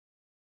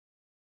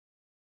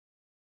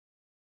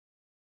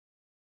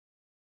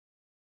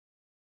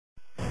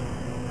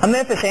A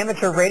Memphis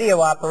amateur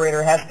radio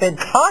operator has been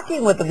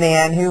talking with a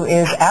man who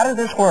is out of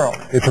this world.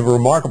 It's a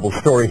remarkable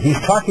story. He's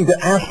talking to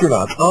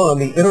astronauts on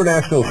the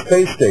International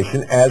Space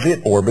Station as it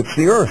orbits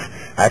the Earth.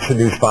 Action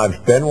News 5's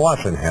Ben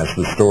Watson has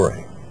the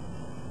story.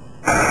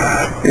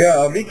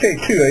 Yeah,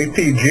 VK2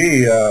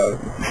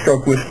 APG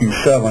stroke whiskey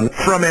 7.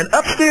 From an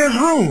upstairs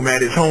room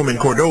at his home in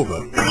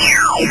Cordova,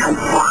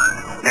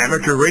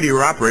 amateur radio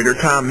operator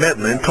Tom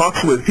Metlin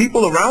talks with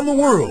people around the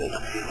world.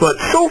 But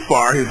so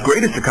far, his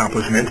greatest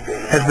accomplishment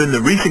has been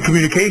the recent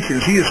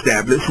communications he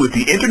established with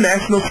the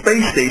International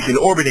Space Station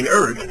orbiting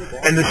Earth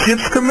and the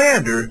ship's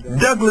commander,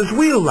 Douglas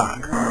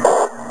Wheelock. 65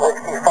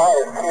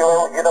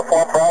 Kilo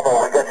Uniform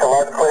Bravo. We got you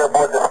loud and clear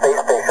aboard the space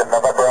station.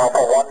 November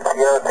Alpha 1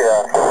 Sierra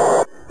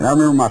Sierra. And I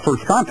remember my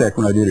first contact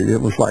when I did it. It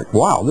was like,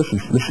 wow, this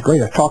is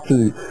great. I talked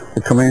to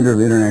the commander of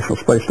the International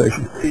Space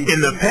Station.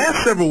 In the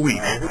past several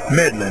weeks,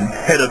 Medlin,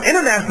 head of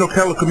International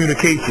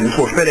Telecommunications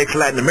for FedEx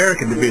Latin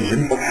American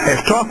Division, has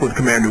talked with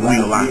Commander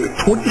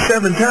Wheelock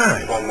 27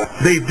 times.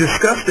 They've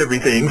discussed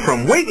everything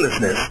from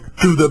weightlessness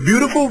to the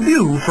beautiful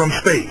view from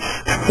space.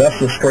 That's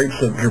the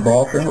Straits of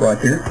Gibraltar right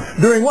here.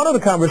 During one of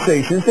the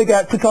conversations, they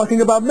got to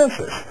talking about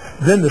Memphis.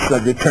 Then the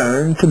subject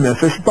turned to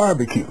Memphis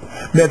BBQ.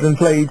 Medlin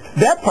played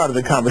that part of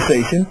the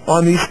conversation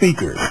on these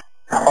speakers.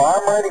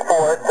 I'm ready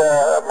for it.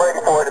 I'm ready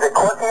for it. Is it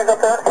Corky's up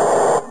there?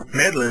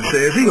 Medlin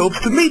says he hopes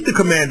to meet the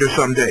commander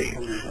someday.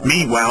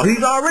 Meanwhile,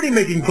 he's already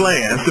making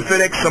plans to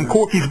FedEx some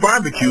Corky's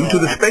barbecue to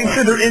the Space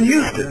Center in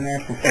Houston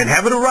and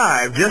have it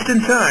arrive just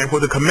in time for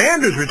the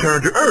commander's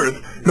return to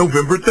Earth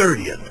November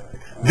 30th.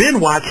 Ben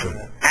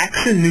Watson,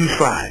 Action News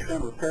 5.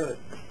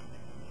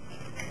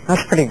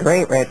 That's pretty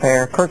great right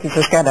there. Corky's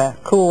just got a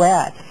cool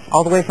ad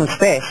all the way from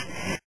space.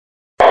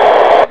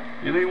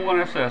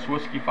 LE1SS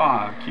Whiskey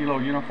 5 Kilo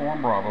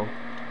Uniform Bravo.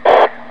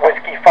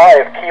 Whiskey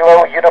 5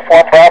 Kilo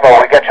Uniform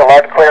Bravo. We got you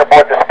loud and clear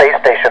aboard the space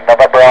station.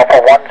 November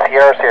Alpha 1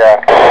 Sierra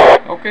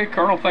Sierra. Okay,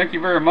 Colonel, thank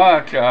you very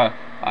much. I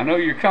know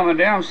you're coming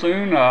down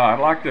soon. I'd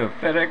like to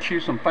FedEx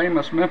you some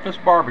famous Memphis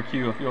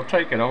barbecue if you'll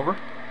take it over.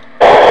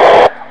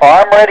 Well,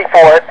 I'm ready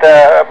for it.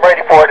 I'm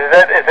ready for it.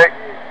 Is it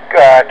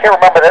I can't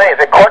remember the name.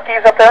 Is it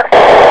Corky's up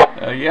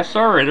there? Yes,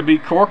 sir. It'll be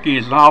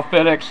Corky's, and I'll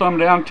FedEx some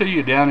down to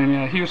you down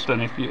in Houston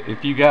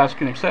if you guys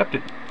can accept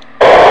it.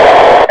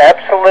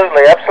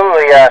 Absolutely,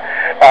 absolutely.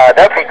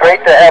 That'd be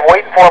great to have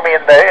waiting for me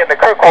in the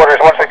crew quarters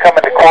once we come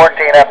into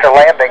quarantine after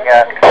landing.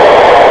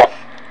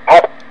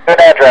 Good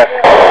address.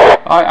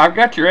 I've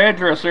got your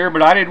address there,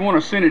 but I didn't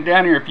want to send it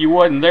down here if you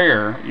wasn't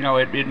there. You know,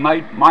 it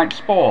might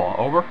spoil.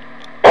 Over.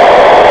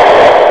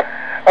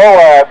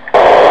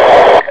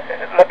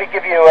 Let me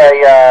give you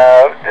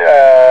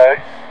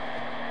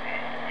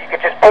you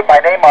could just put my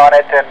name on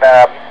it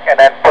and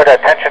then put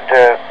attention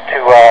to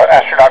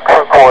astronaut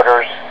crew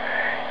quarters,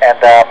 and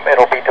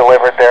it'll be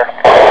delivered there.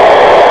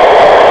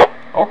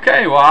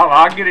 Okay, well,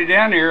 I'll get it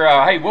down here.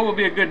 Hey, what would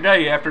be a good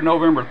day after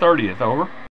November 30th? Over.